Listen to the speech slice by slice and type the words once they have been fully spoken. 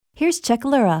Here's Chuck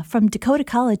Lura from Dakota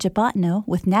College at Bottineau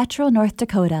with Natural North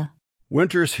Dakota.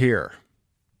 Winter's here,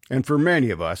 and for many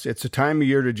of us, it's a time of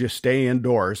year to just stay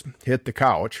indoors, hit the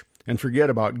couch, and forget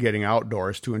about getting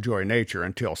outdoors to enjoy nature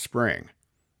until spring.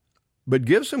 But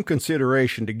give some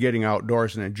consideration to getting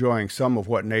outdoors and enjoying some of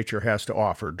what nature has to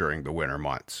offer during the winter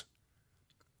months.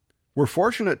 We're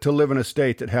fortunate to live in a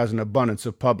state that has an abundance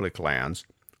of public lands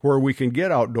where we can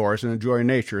get outdoors and enjoy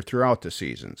nature throughout the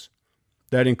seasons.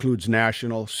 That includes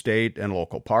national, state, and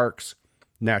local parks,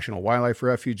 national wildlife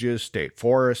refuges, state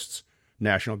forests,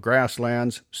 national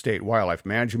grasslands, state wildlife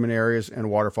management areas, and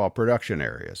waterfowl production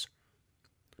areas.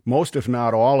 Most, if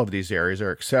not all, of these areas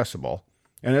are accessible,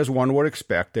 and as one would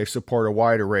expect, they support a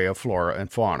wide array of flora and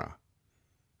fauna.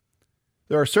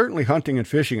 There are certainly hunting and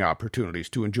fishing opportunities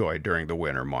to enjoy during the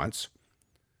winter months.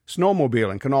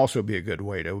 Snowmobiling can also be a good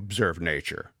way to observe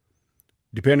nature.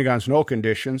 Depending on snow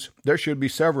conditions, there should be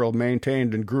several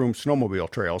maintained and groomed snowmobile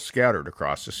trails scattered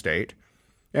across the state,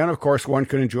 and of course one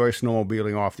can enjoy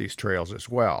snowmobiling off these trails as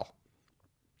well.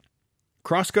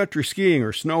 Cross-country skiing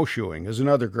or snowshoeing is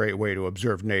another great way to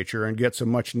observe nature and get some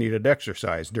much-needed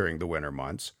exercise during the winter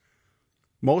months.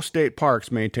 Most state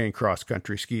parks maintain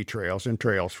cross-country ski trails and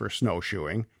trails for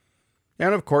snowshoeing,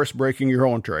 and of course breaking your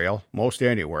own trail, most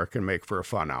anywhere, can make for a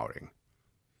fun outing.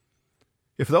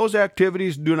 If those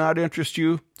activities do not interest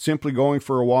you, simply going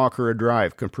for a walk or a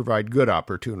drive can provide good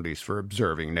opportunities for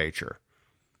observing nature.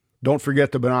 Don't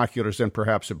forget the binoculars and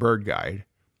perhaps a bird guide.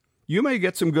 You may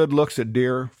get some good looks at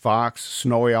deer, fox,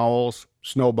 snowy owls,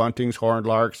 snow buntings, horned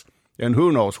larks, and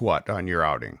who knows what on your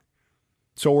outing.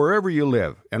 So wherever you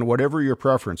live, and whatever your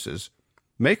preferences,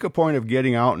 make a point of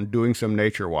getting out and doing some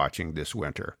nature watching this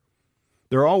winter.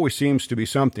 There always seems to be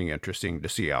something interesting to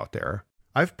see out there.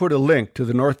 I've put a link to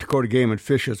the North Dakota Game and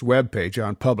Fish's webpage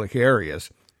on public areas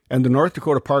and the North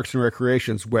Dakota Parks and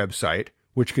Recreation's website,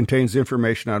 which contains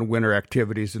information on winter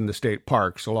activities in the state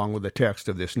parks along with the text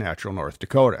of this Natural North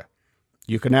Dakota.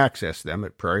 You can access them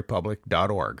at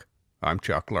prairiepublic.org. I'm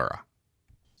Chuck Lura.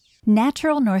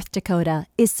 Natural North Dakota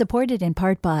is supported in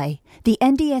part by the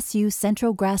NDSU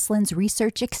Central Grasslands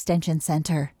Research Extension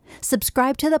Center.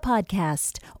 Subscribe to the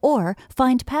podcast or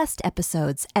find past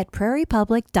episodes at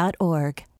prairiepublic.org.